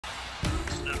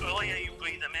earlier you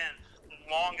breathe them in,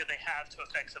 the longer they have to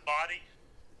affect the body.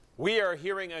 We are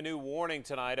hearing a new warning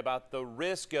tonight about the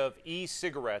risk of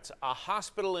e-cigarettes. A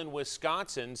hospital in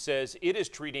Wisconsin says it is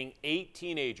treating 8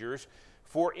 teenagers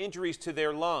for injuries to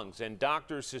their lungs, and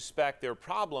doctors suspect their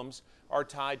problems are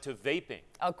tied to vaping.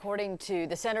 According to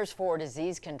the Centers for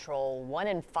Disease Control, 1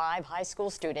 in 5 high school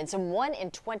students and 1 in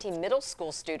 20 middle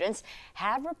school students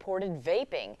have reported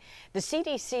vaping. The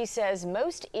CDC says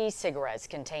most e-cigarettes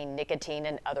contain nicotine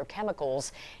and other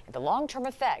chemicals, and the long-term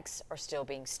effects are still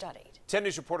being studied. 10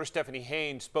 News reporter Stephanie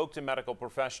Haynes spoke to medical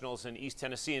professionals in East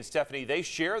Tennessee, and Stephanie, they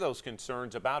share those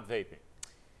concerns about vaping.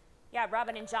 Yeah,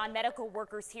 Robin and John, medical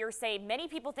workers here say many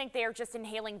people think they are just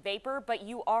inhaling vapor, but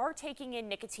you are taking in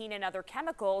nicotine and other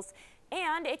chemicals,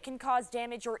 and it can cause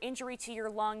damage or injury to your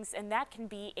lungs, and that can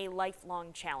be a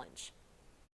lifelong challenge.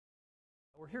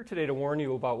 We're here today to warn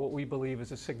you about what we believe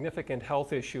is a significant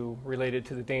health issue related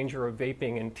to the danger of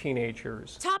vaping in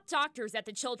teenagers. Top doctors at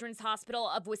the Children's Hospital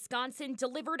of Wisconsin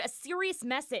delivered a serious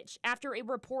message after it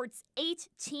reports 8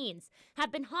 teens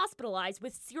have been hospitalized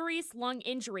with serious lung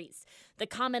injuries. The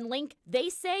common link, they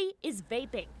say, is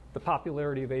vaping. The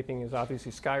popularity of vaping is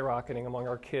obviously skyrocketing among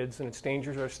our kids, and its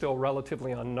dangers are still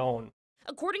relatively unknown.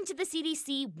 According to the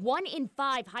CDC, 1 in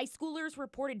 5 high schoolers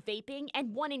reported vaping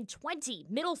and 1 in 20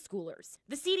 middle schoolers.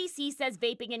 The CDC says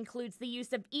vaping includes the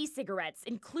use of e-cigarettes,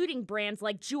 including brands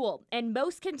like Juul, and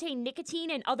most contain nicotine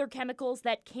and other chemicals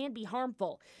that can be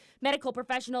harmful. Medical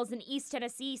professionals in East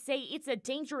Tennessee say it's a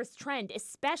dangerous trend,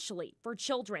 especially for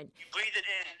children. You breathe it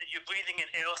in, you're breathing in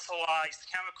aerosolized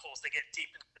chemicals that get deep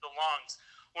into the lungs.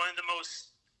 One of the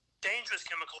most dangerous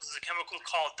chemicals is a chemical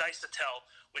called diacetyl,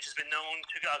 which has been known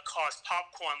to cause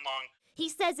popcorn lung. He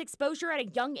says exposure at a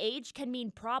young age can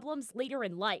mean problems later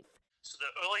in life. So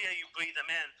the earlier you breathe them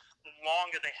in, the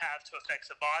longer they have to affect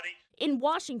the body. In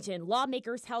Washington,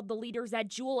 lawmakers held the leaders at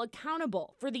Juul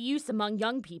accountable for the use among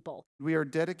young people. We are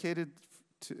dedicated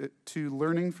to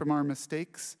learning from our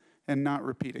mistakes and not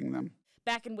repeating them.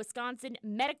 Back in Wisconsin,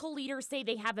 medical leaders say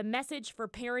they have a message for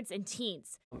parents and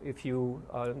teens. If you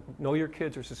know your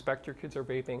kids or suspect your kids are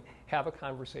vaping, have a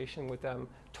conversation with them.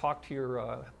 Talk to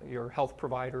your health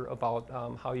provider about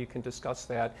how you can discuss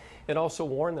that, and also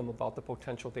warn them about the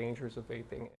potential dangers of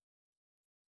vaping.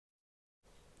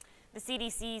 The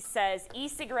CDC says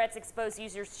e-cigarettes expose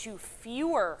users to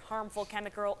fewer harmful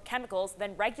chemicals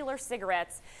than regular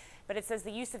cigarettes, but it says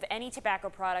the use of any tobacco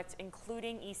product,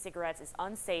 including e-cigarettes, is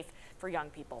unsafe for young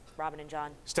people. Robin and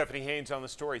John. Stephanie Haynes on the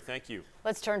story. Thank you.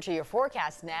 Let's turn to your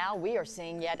forecast now. We are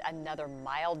seeing yet another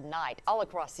mild night all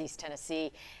across East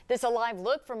Tennessee. This a live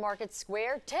look from Market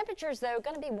Square. Temperatures, though,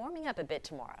 going to be warming up a bit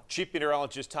tomorrow. Chief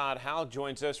Meteorologist Todd Howell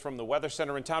joins us from the Weather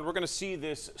Center in town. We're going to see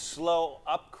this slow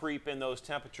up creep in those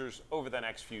temperatures over the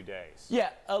next few days. Yeah,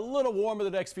 a little warmer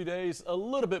the next few days, a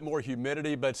little bit more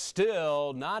humidity, but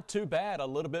still not too bad. A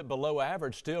little bit below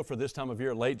average still for this time of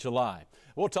year, late July.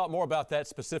 We'll talk more about that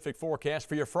specific forecast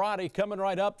for your Friday coming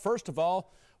right up. First of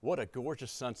all, what a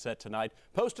gorgeous sunset tonight,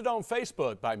 posted on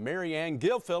Facebook by Mary Ann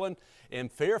Gilfillan in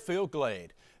Fairfield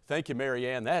Glade. Thank you, Mary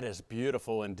Ann. That is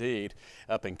beautiful indeed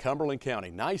up in Cumberland County.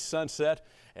 Nice sunset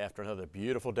after another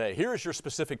beautiful day. Here is your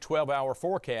specific 12-hour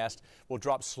forecast. We'll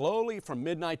drop slowly from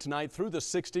midnight tonight through the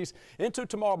 60s into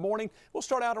tomorrow morning. We'll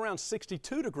start out around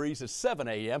 62 degrees at 7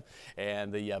 a.m.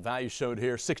 and the value showed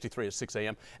here 63 at 6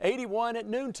 a.m. 81 at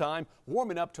noontime,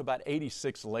 warming up to about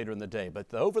 86 later in the day.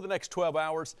 But over the next 12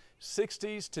 hours,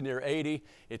 60s to near 80.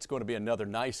 It's going to be another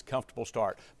nice, comfortable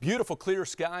start. Beautiful clear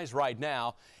skies right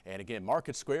now. And again,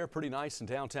 Market Square, pretty nice in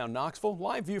downtown Knoxville.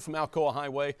 Live view from Alcoa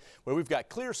Highway, where we've got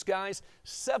clear skies,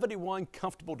 71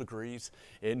 comfortable degrees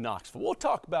in Knoxville. We'll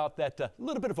talk about that a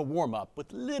little bit of a warm up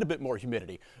with a little bit more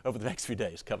humidity over the next few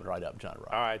days. Coming right up, John.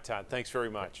 All right, Todd. Thanks very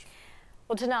much.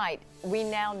 Well, tonight, we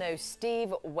now know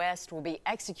Steve West will be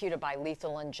executed by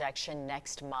lethal injection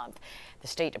next month. The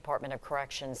State Department of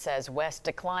Corrections says West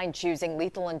declined choosing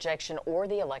lethal injection or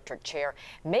the electric chair,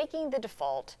 making the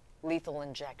default lethal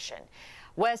injection.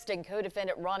 West and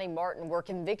co-defendant Ronnie Martin were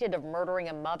convicted of murdering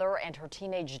a mother and her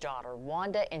teenage daughter,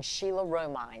 Wanda and Sheila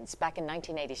Romines, back in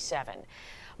 1987.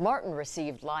 Martin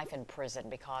received life in prison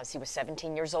because he was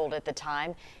 17 years old at the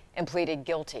time and pleaded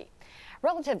guilty.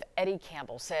 Relative Eddie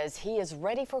Campbell says he is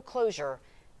ready for closure,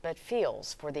 but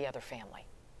feels for the other family.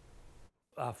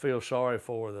 I feel sorry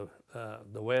for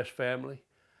the West family.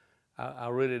 I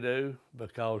really do,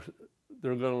 because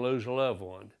they're going to lose a loved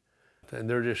one, and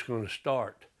they're just going to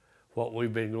start what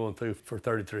we've been going through for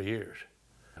 33 years.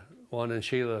 Wanda and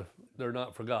Sheila, they're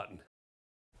not forgotten.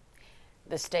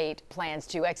 The state plans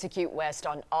to execute West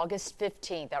on August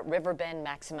 15th at Riverbend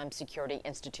Maximum Security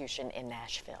Institution in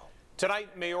Nashville.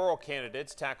 Tonight, mayoral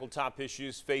candidates tackled top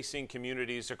issues facing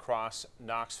communities across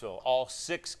Knoxville. All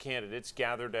 6 candidates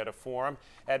gathered at a forum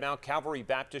at Mount Calvary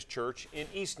Baptist Church in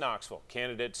East Knoxville.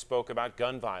 Candidates spoke about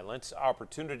gun violence,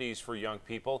 opportunities for young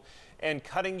people, and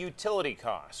cutting utility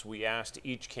costs. We asked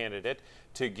each candidate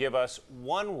to give us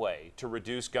one way to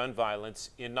reduce gun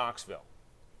violence in Knoxville.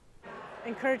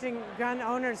 Encouraging gun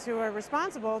owners who are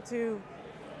responsible to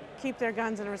keep their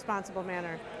guns in a responsible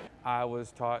manner. I was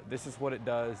taught this is what it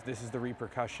does, this is the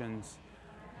repercussions,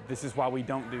 this is why we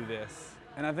don't do this.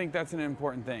 And I think that's an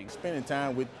important thing. Spending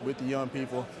time with the young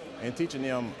people and teaching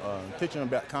them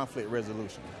about conflict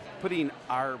resolution. Putting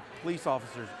our police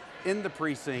officers in the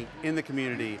precinct, in the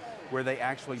community, where they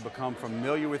actually become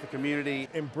familiar with the community.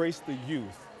 Embrace the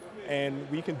youth. And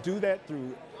we can do that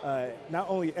through not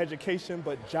only education,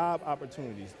 but job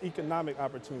opportunities, economic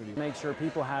opportunities. Make sure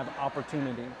people have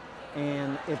opportunity.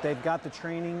 And if they've got the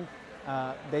training,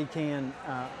 they can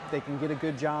get a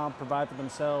good job, provide for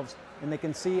themselves, and they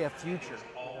can see a future.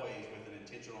 Always with an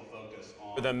intentional focus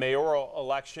on. The mayoral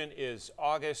election is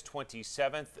August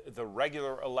 27th. The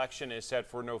regular election is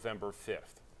set for November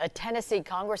 5th. A Tennessee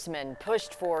congressman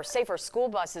pushed for safer school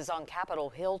buses on Capitol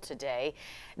Hill today.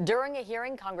 During a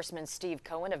hearing, Congressman Steve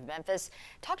Cohen of Memphis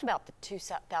talked about the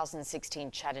 2016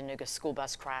 Chattanooga school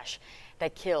bus crash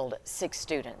that killed 6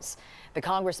 students. The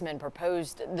congressman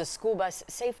proposed the School Bus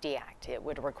Safety Act. It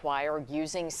would require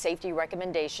using safety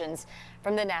recommendations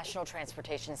from the National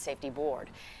Transportation Safety Board.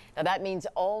 Now that means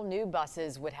all new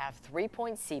buses would have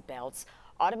 3-point seatbelts,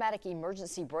 automatic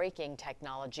emergency braking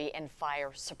technology, and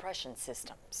fire suppression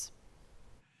systems.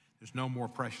 There's no more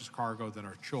precious cargo than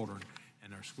our children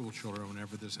and our school children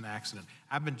whenever there's an accident.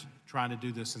 I've been trying to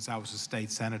do this since I was a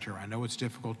state senator. I know it's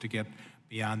difficult to get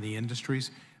beyond the industries,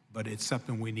 but it's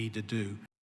something we need to do.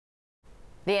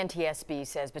 The NTSB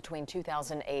says between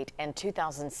 2008 and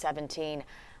 2017,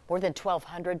 more than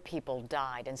 1,200 people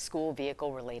died in school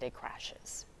vehicle-related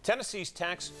crashes. Tennessee's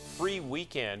tax-free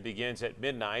weekend begins at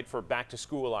midnight for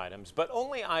back-to-school items, but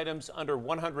only items under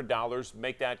 $100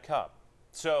 make that cut.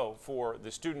 So for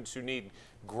the students who need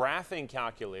graphing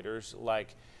calculators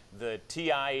like the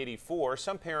TI-84,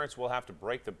 some parents will have to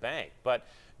break the bank. But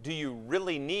do you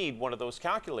really need one of those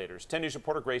calculators? 10 News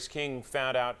reporter Grace King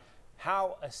found out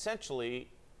how essential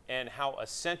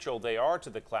they are to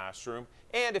the classroom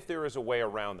and if there is a way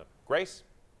around them. Grace?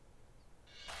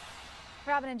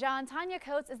 Robin and John, Tanya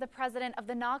Coates is the president of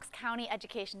the Knox County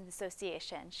Education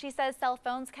Association. She says cell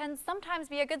phones can sometimes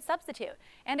be a good substitute,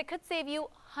 and it could save you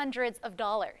hundreds of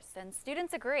dollars, and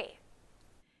students agree.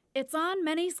 It's on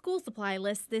many school supply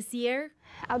lists this year.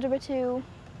 Algebra 2,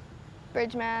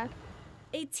 Bridge Math.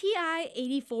 A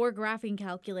TI-84 graphing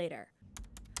calculator.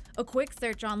 A quick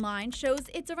search online shows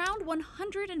it's around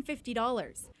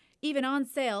 $150. Even on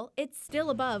sale, it's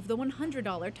still above the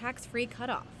 $100 tax-free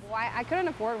cutoff. Well, I couldn't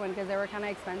afford one because they were kind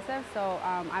of expensive, so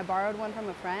I borrowed one from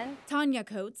a friend. Tanya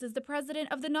Coates is the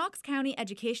president of the Knox County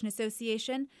Education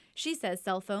Association. She says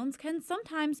cell phones can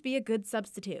sometimes be a good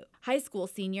substitute. High school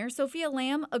senior Sophia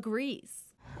Lamb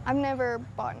agrees. I've never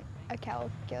bought a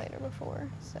calculator before,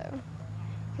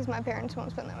 because my parents won't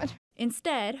spend that much.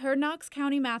 Instead, her Knox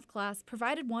County math class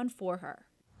provided one for her.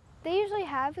 They usually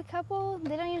have a couple.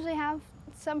 They don't usually have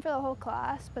some for the whole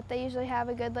class, but they usually have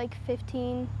a good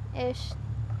 15-ish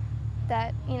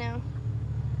that, the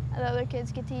other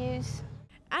kids get to use.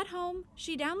 At home,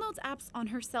 she downloads apps on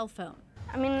her cell phone.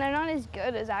 I mean, they're not as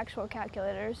good as actual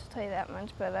calculators, I'll tell you that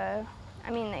much, but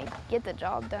they get the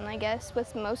job done, I guess,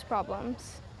 with most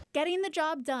problems. Getting the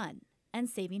job done and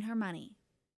saving her money.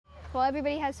 Well,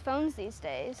 everybody has phones these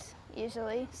days,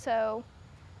 usually, so,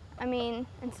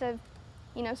 instead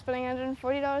of spending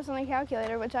 $140 on a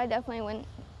calculator, which I definitely wouldn't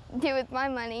do with my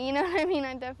money, you know what I mean?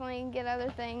 I'd definitely get other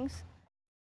things.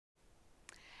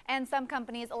 And some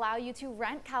companies allow you to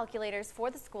rent calculators for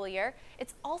the school year.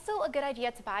 It's also a good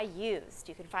idea to buy used.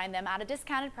 You can find them at a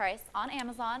discounted price on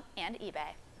Amazon and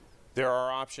eBay. There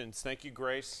are options. Thank you,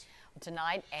 Grace.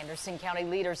 Tonight, Anderson County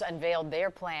leaders unveiled their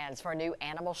plans for a new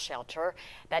animal shelter.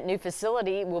 That new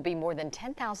facility will be more than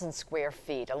 10,000 square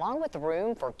feet, along with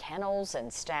room for kennels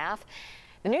and staff.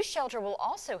 The new shelter will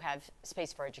also have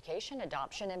space for education,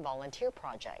 adoption, and volunteer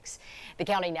projects. The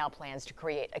county now plans to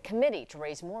create a committee to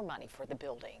raise more money for the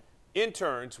building.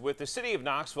 Interns with the city of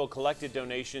Knoxville collected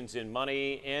donations in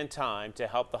money and time to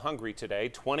help the hungry today.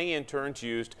 20 interns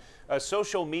used a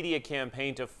social media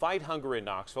campaign to fight hunger in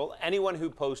Knoxville. Anyone who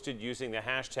posted using the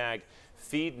hashtag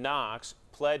 #FeedKnox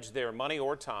pledged their money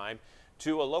or time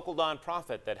to a local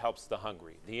nonprofit that helps the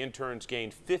hungry. The interns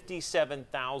gained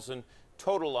 57,000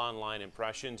 total online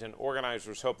impressions, and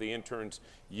organizers hope the interns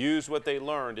use what they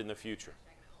learned in the future.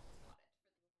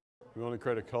 We want to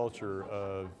create a culture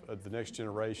of the next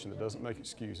generation that doesn't make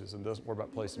excuses and doesn't worry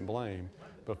about placing blame,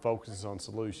 but focuses on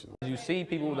solutions. You see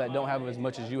people that don't have as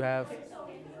much as you have,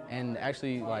 and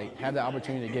actually like have the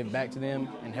opportunity to give back to them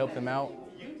and help them out.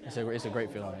 It's a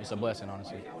great feeling. It's a blessing,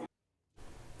 honestly.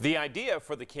 The idea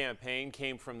for the campaign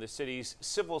came from the city's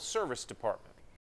civil service department.